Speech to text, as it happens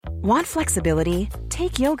Want flexibility?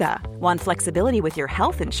 Take yoga. Want flexibility with your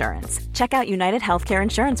health insurance? Check out United Healthcare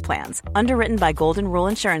Insurance Plans. Underwritten by Golden Rule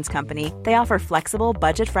Insurance Company, they offer flexible,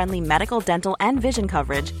 budget-friendly medical, dental, and vision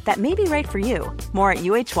coverage that may be right for you. More at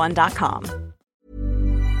uh1.com.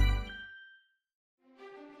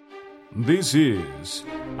 This is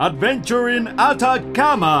Adventure in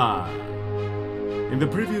Atacama! In the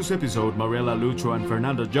previous episode, Mariela, Lucho, and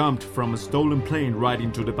Fernando jumped from a stolen plane right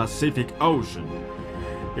into the Pacific Ocean.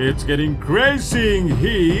 It's getting crazy in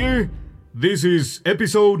here! This is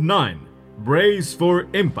episode 9. Brace for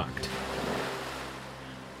impact.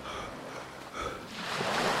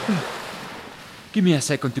 Give me a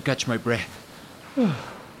second to catch my breath.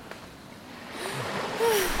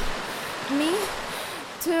 Me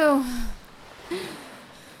too.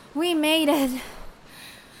 We made it.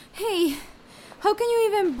 Hey, how can you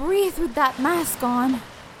even breathe with that mask on?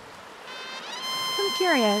 I'm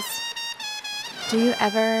curious. Do you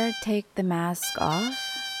ever take the mask off?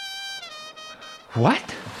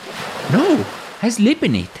 What? No, I sleep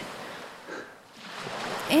in it.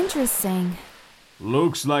 Interesting.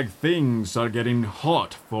 Looks like things are getting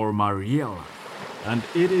hot for Mariela. And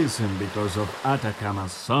it isn't because of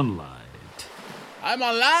Atacama's sunlight. I'm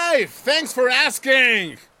alive! Thanks for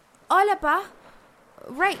asking! Hola, Pa.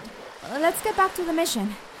 Right, let's get back to the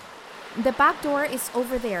mission. The back door is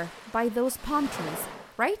over there, by those palm trees,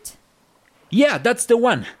 right? Yeah, that's the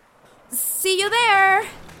one. See you there!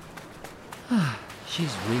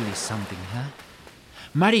 She's really something, huh?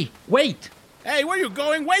 Mari, wait! Hey, where you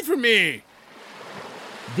going? Wait for me!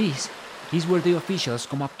 This is where the officials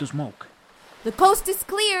come up to smoke. The coast is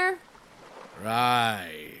clear.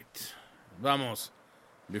 Right. Vamos,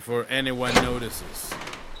 before anyone notices.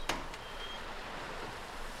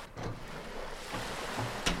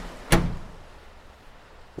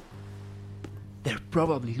 They're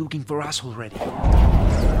probably looking for us already.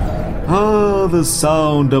 Ah, the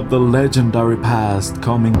sound of the legendary past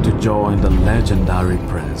coming to join the legendary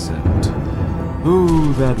present.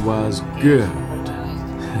 Ooh, that was good.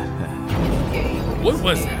 What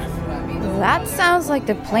was that? That sounds like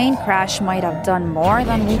the plane crash might have done more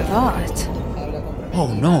than we thought. Oh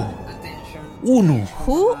no! Uno!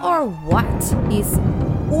 Who or what is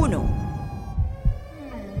Uno?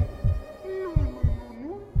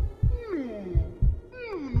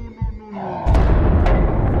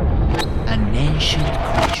 An ancient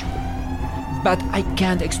creature. But I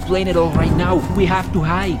can't explain it all right now. We have to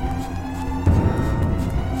hide.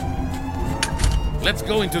 Let's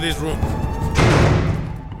go into this room.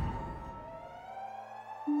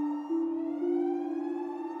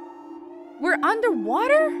 We're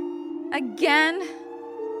underwater? Again?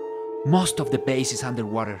 Most of the base is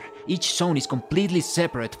underwater. Each zone is completely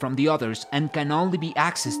separate from the others and can only be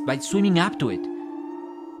accessed by swimming up to it.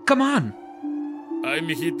 Come on! Ay,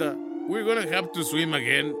 mijita, we're gonna have to swim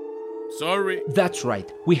again. Sorry. That's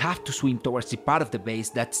right. We have to swim towards the part of the base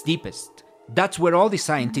that's deepest. That's where all the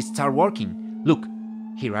scientists are working. Look,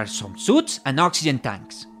 here are some suits and oxygen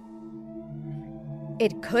tanks.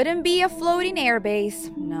 It couldn't be a floating airbase.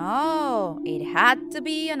 No, it had to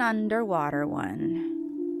be an underwater one.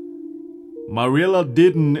 Mariela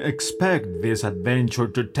didn't expect this adventure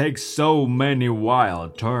to take so many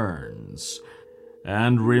wild turns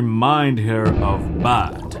and remind her of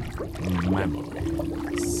bad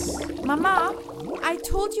memories. Mama, I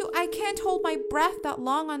told you I can't hold my breath that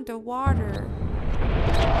long underwater.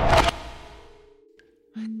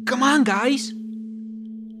 Come on, guys!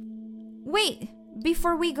 Wait,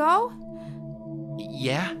 before we go,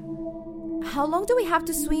 Yeah? how long do we have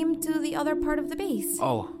to swim to the other part of the base?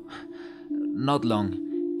 Oh, not long.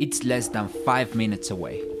 It's less than 5 minutes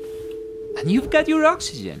away. And you've got your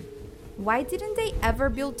oxygen. Why didn't they ever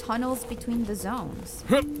build tunnels between the zones?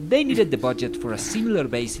 They needed the budget for a similar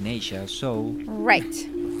base in Asia, so... Right.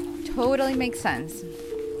 Totally makes sense.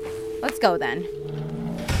 Let's go then.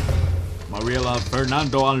 Mariela,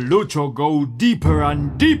 Fernando, and Lucho go deeper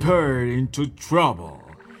and deeper into trouble.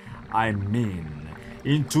 I mean,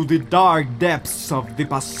 into the dark depths of the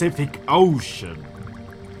Pacific Ocean.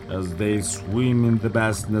 As they swim in the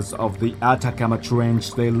vastness of the Atacama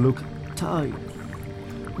Trench, they look tiny.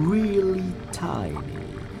 Really tiny.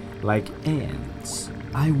 Like ants.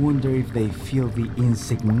 I wonder if they feel the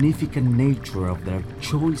insignificant nature of their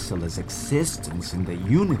choiceless existence in the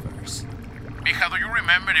universe. Mija, do you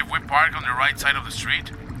remember if we park on the right side of the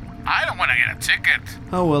street? I don't want to get a ticket.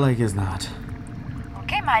 Oh, well, I guess not.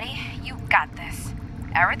 Okay, Mari, you got this.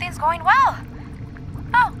 Everything's going well.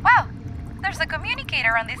 Oh, wow. There's a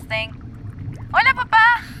communicator on this thing. Hola,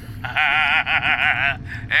 Papa.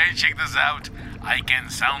 Hey, check this out. I can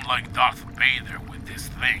sound like Darth Vader with this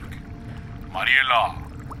thing. Mariela,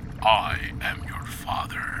 I am your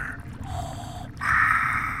father.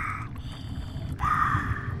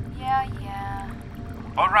 Yeah.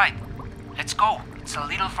 Alright, let's go. It's a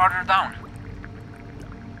little farther down.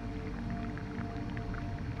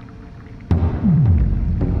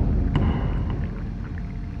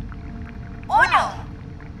 Uno!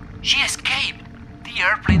 She escaped! The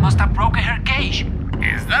airplane must have broken her cage.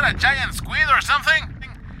 Is that a giant squid or something?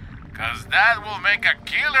 'Cause that will make a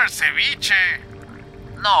killer ceviche.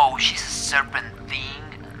 No, she's a serpent thing.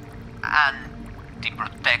 And the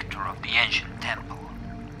protector of the ancient temple.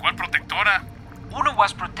 ¿Cuál protectora? Uno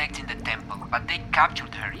was protecting the temple, but they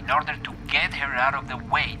captured her in order to get her out of the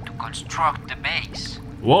way to construct the base.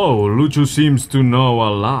 Whoa, Lucho seems to know a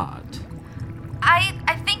lot. I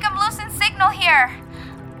think I'm losing signal here.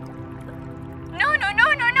 No.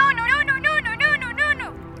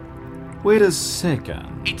 Wait a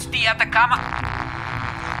second. It's the Atacama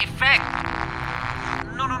effect.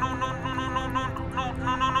 No.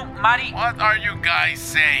 Mari, What are you guys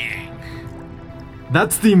saying?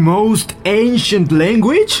 That's the most ancient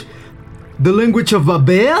language? The language of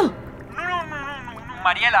Babel?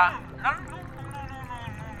 Mariela. No.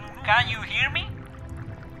 Can you hear me?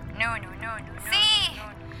 No. See?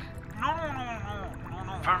 No.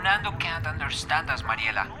 Fernando can't understand us,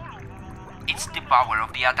 Mariela. It's the power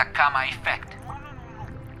of the Atacama effect.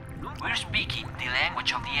 We're speaking the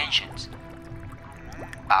language of the ancients.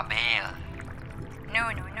 Babel. No.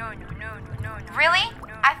 Really?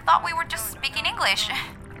 I thought we were just speaking English.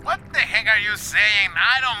 What the heck are you saying?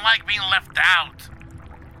 I don't like being left out.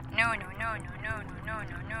 No.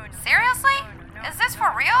 Seriously? Is this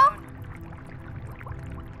for real?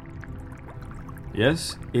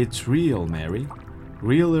 Yes, it's real, Mary.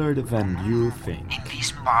 Realer than you think. In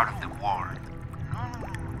this part of the world,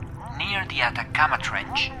 near the Atacama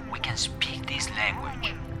Trench, we can speak this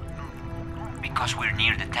language. Because we're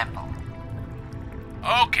near the temple.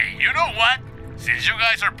 Okay, you know what? Since you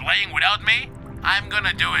guys are playing without me, I'm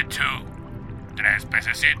gonna do it too. 3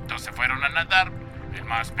 pececitos se fueron a nadar. El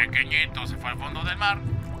más pequeñito se fue al fondo del mar.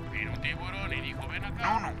 Vino un tiburón y dijo, ven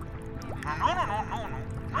acá. No.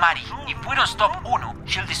 Mari, if we don't stop Uno,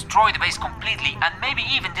 she'll destroy the base completely and maybe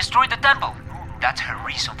even destroy the temple. That's her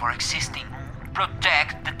reason for existing.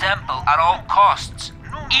 Protect the temple at all costs,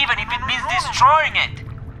 even if it means destroying it.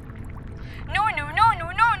 No.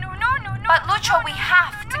 But Lucho, we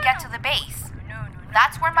have to get to the base.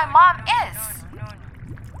 That's where my mom is.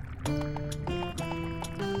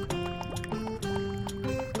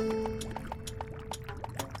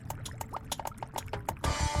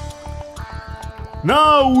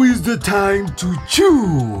 Now is the time to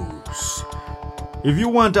choose. If you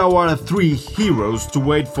want our 3 heroes to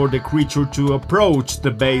wait for the creature to approach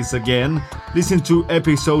the base again, listen to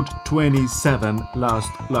episode 27,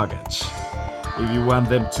 Lost Luggage. If you want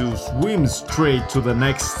them to swim straight to the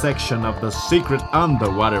next section of the secret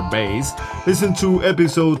underwater base, listen to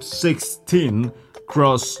episode 16,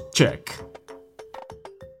 Cross Check.